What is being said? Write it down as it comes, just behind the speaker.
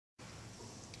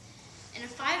In a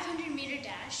 500-meter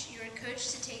dash, you are coached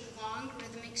to take long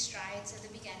rhythmic strides at the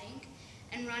beginning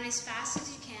and run as fast as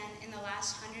you can in the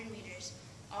last 100 meters,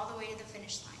 all the way to the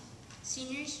finish line.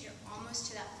 Seniors, you're almost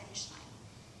to that finish line.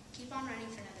 Keep on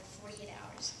running for another 48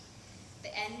 hours.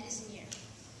 The end is near.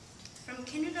 From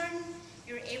kindergarten,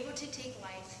 you're able to take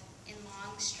life in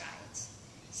long strides,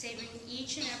 savoring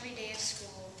each and every day of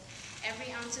school,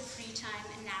 every ounce of free time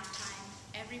and nap time,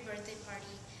 every birthday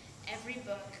party, every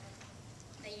book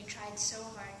that you tried so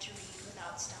hard to read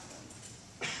without stumbling.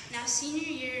 Now, senior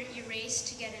year, you race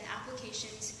to get in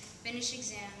applications, finish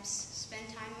exams, spend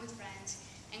time with friends,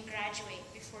 and graduate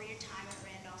before your time at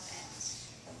Randolph ends.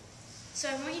 So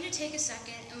I want you to take a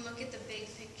second and look at the big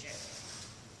picture.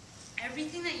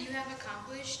 Everything that you have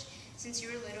accomplished since you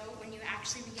were little, when you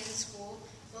actually begin school,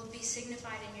 will be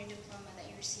signified in your diploma that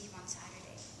you receive on Saturday.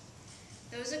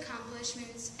 Those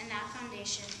accomplishments and that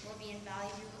foundation will be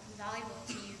invaluable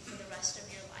to you for the rest of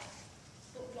your life.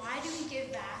 But why do we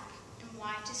give back, and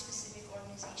why to specific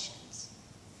organizations?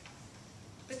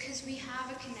 Because we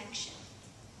have a connection.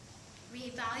 We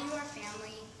value our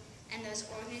family and those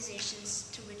organizations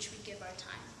to which we give our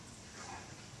time.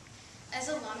 As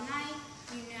alumni,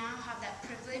 you now have that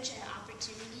privilege and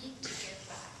opportunity to give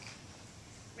back.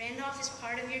 Randolph is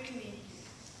part of your community.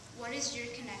 What is your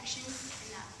connection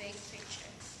in that big picture?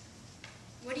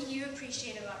 What do you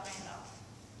appreciate about Randolph?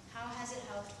 How has it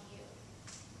helped you?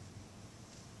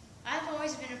 I've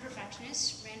always been a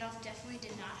perfectionist. Randolph definitely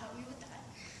did not help me with that.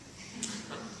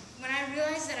 When I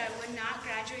realized that I would not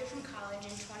graduate from college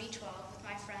in 2012 with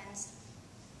my friends,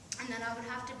 and that I would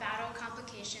have to battle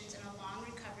complications and a long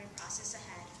recovery process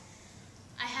ahead,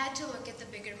 I had to look at the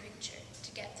bigger picture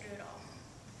to get through it all.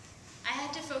 I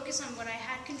had to focus on what I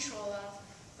had control of,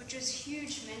 which was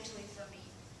huge mentally for me,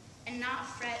 and not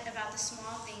fret about the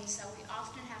small things that we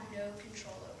often have no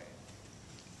control over.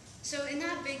 So in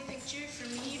that big picture, for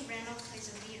me, Randolph plays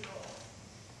a lead role.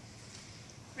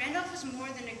 Randolph was more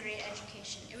than a great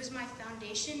education. It was my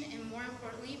foundation and, more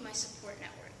importantly, my support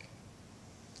network.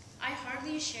 I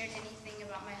hardly shared anything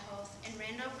about my health, and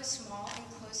Randolph was small and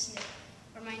close-knit,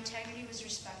 where my integrity was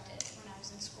respected when I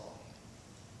was in school.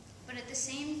 But at the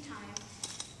same time,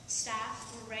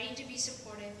 staff were ready to be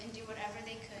supportive and do whatever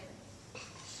they could.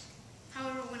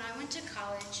 However, when I went to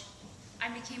college, I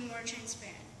became more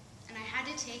transparent, and I had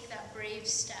to take that brave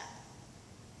step.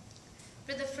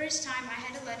 For the first time, I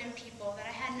had to let in people that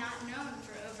I had not known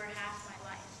for over half my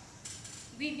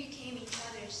life. We became each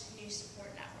other's new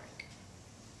support network.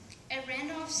 At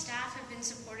Randolph, staff have been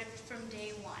supportive from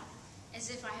day one, as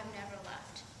if I have never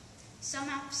left. Some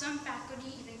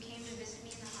faculty even came to visit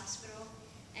me in the hospital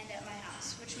and at my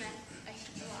house, which meant a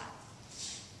lot.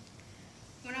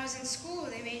 When I was in school,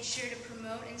 they made sure to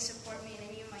promote and support me in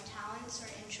any of my talents or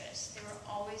interests. They were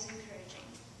always encouraging.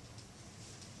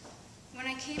 When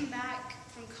I came back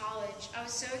from college, I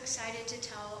was so excited to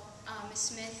tell Ms.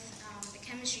 Smith, the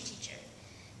chemistry teacher,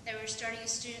 that we were starting a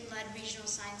student-led regional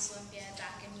science Olympia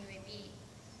back in UAB,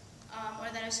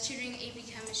 or that I was tutoring AP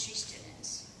chemistry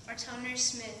students, or tell Nurse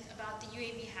Smith about the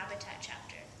UAB Habitat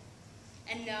chapter.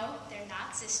 And no, they're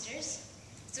not sisters.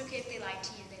 It's okay if they lied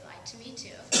to you, they lied to me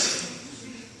too.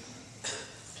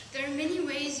 There are many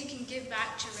ways you can give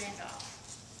back to Randolph.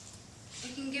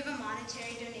 You can give a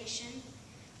monetary donation.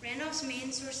 Randolph's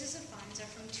main sources of funds are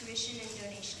from tuition and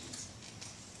donations.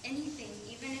 Anything,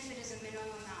 even if it is a minimum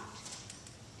amount,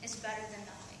 is better than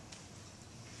nothing.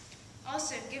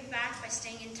 Also, give back by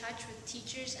staying in touch with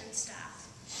teachers and staff.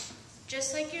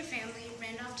 Just like your family,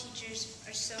 Randolph teachers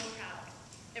are so proud.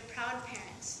 They're proud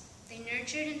parents. They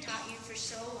nurtured and taught you for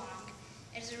so long.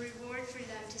 It is a reward for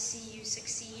them to see you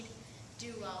succeed,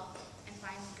 do well, and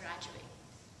finally graduate.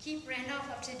 Keep Randolph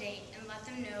up to date and let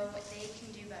them know what they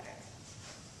can do better.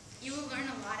 You will learn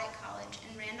a lot at college,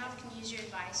 and Randolph can use your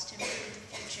advice to improve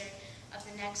the future of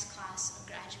the next class of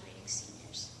graduating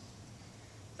seniors.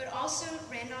 But also,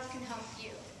 Randolph can help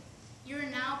you. You are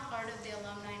now part of the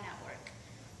Alumni Network,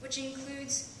 which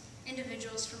includes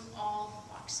individuals from all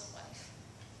walks of life.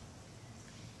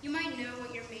 You might know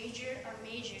what your major or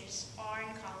majors are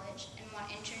in college and want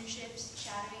internships,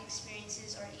 shadowing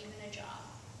experiences, or even a job.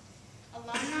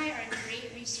 Alumni are a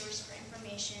great resource for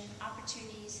information,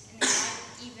 opportunities, and they might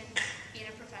even be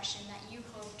in a profession that you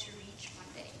hope to reach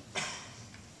one day.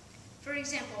 For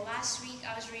example, last week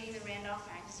I was reading the Randolph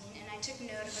magazine and I took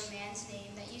note of a man's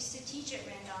name that used to teach at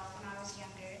Randolph when I was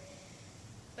younger,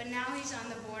 but now he's on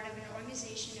the board of an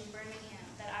organization in Birmingham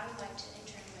that I would like to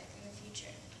intern with in the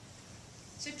future.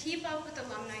 So keep up with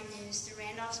alumni news through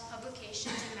Randolph's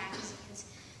publications and magazines,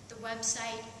 the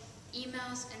website,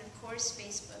 emails, and of course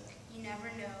Facebook. You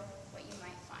never know what you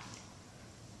might find.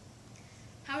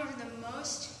 However, the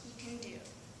most you can do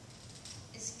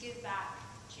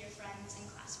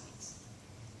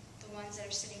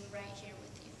brother sitting right here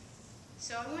with you.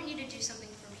 So I want you to do something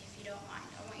for me if you don't mind.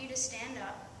 I want you to stand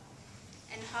up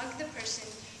and hug the person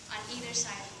on either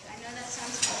side of you. I know that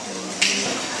sounds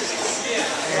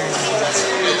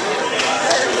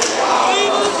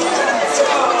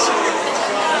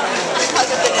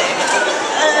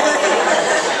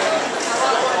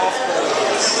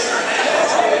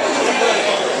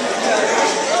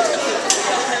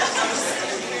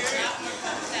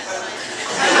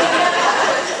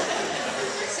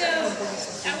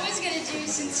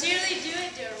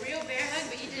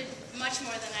much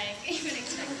more than I even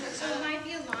expected. So it might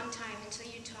be a long time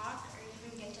until you talk or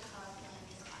even get to hug one of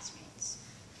your classmates.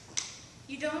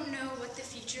 You don't know what the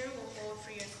future will hold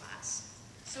for your class.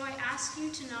 So I ask you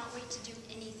to not wait to do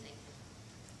anything,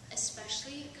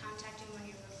 especially contacting one of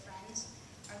your friends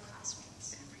or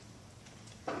classmates.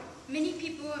 Many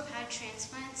people who have had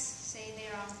transplants say they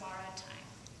are on borrowed time,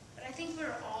 but I think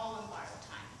we're all on borrowed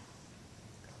time.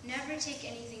 Never take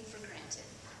anything for granted.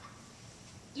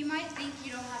 You might think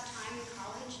you don't have time in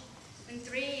college, and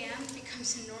 3 a.m.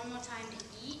 becomes a normal time to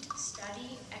eat,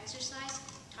 study, exercise,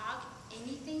 talk,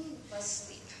 anything but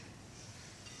sleep.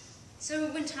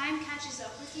 So when time catches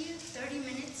up with you, 30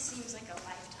 minutes seems like a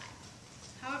lifetime.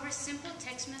 However, simple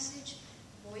text message,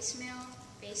 voicemail,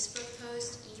 Facebook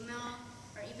post, email,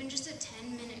 or even just a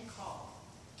 10-minute call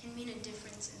can mean a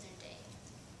difference in their day.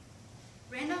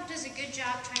 Randolph does a good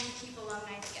job trying to keep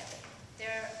alumni together.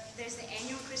 There's the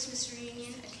annual Christmas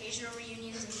reunion, occasional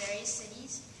reunions in various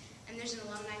cities, and there's an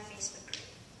alumni Facebook group.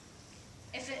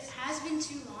 If it has been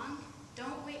too long,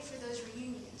 don't wait for those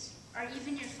reunions, or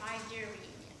even your 5-year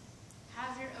reunion.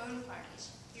 Have your own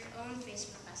parties, your own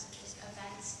Facebook messages,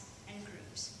 events, and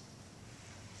groups.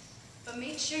 But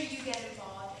make sure you get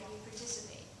involved and you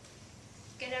participate.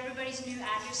 Get everybody's new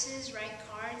addresses, write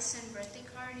cards, send birthday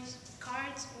cards,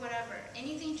 whatever.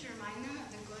 Anything to remind them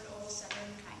of the good old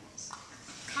Southern kindness.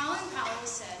 Colin Powell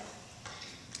said,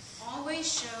 "Always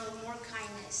show more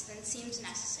kindness than seems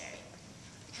necessary,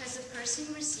 because the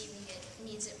person receiving it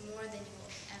needs it more than you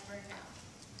will ever know."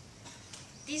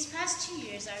 These past 2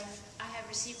 years, I have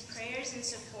received prayers and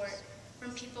support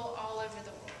from people all over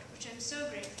the world, which I'm so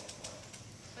grateful for.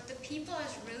 But the people I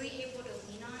was really able to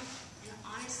lean on and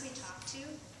honestly talk to,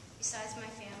 besides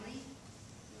my family,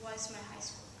 was my high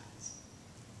school friends.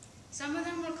 Some of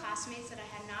them were classmates that I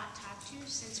had not talked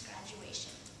to since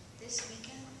graduation, this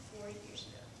weekend 4 years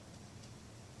ago.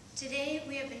 Today,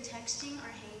 we have been texting or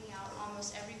hanging out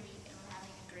almost every week, and we're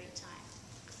having a great time.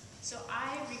 So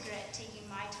I regret taking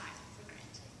my time for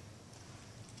granted.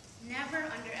 Never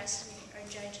underestimate or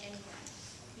judge anyone.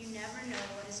 You never know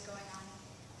what is going on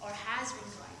or has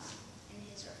been going on in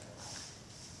his or her life.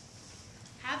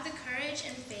 Have the courage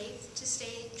and faith to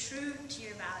stay true to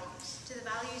your values, to the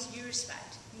values you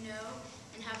respect, know,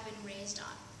 and have been raised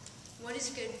on. What is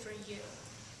good for you?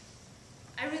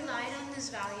 I relied on those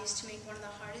values to make one of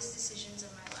the hardest decisions of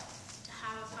my life, to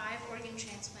have a 5-organ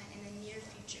transplant in the near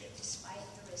future despite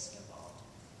the risk involved.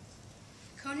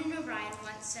 Conan O'Brien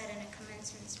once said in a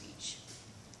commencement speech,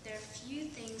 "There are few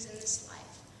things in this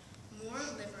life more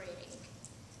liberating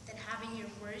than having your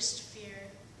worst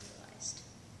fear realized."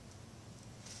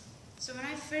 So when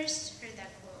I first heard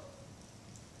that quote,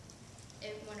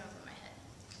 it went over my head.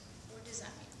 What does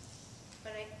that mean?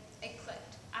 But it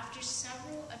clicked. After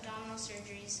several abdominal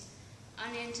surgeries,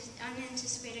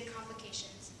 unanticipated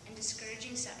complications, and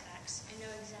discouraging setbacks, I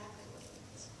know exactly what it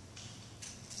means.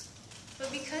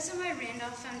 But because of my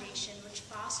Randolph Foundation, which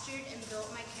fostered and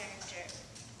built my character,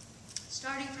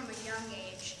 starting from a young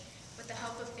age, with the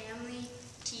help of family,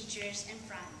 teachers, and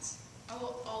friends, I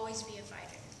will always be a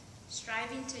fighter,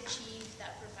 striving to achieve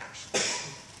that perfection.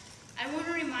 I want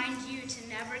to remind you to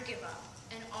never give up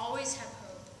and always have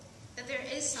hope that there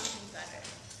is something better.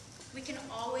 We can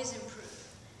always improve,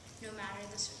 no matter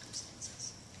the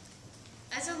circumstances.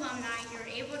 As alumni, you're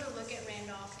able to look at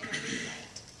Randolph in a new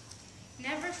light.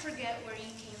 Never forget where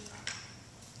you came from.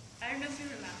 I don't know if you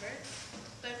remember,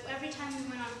 but every time we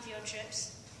went on field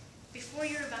trips, before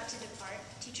you were about to depart,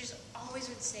 teachers always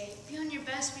would say, "Be on your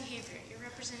best behavior. You're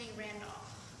representing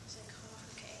Randolph." I was like, "Oh,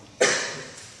 okay."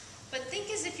 But think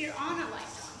as if you're on a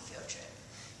lifelong field trip.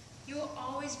 You will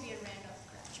always be a Randolph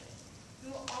graduate. You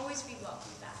will always be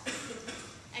welcome back.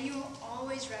 And you will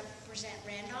always represent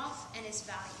Randolph and its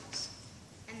values.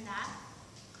 And that,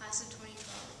 class of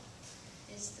 2012,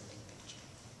 is the big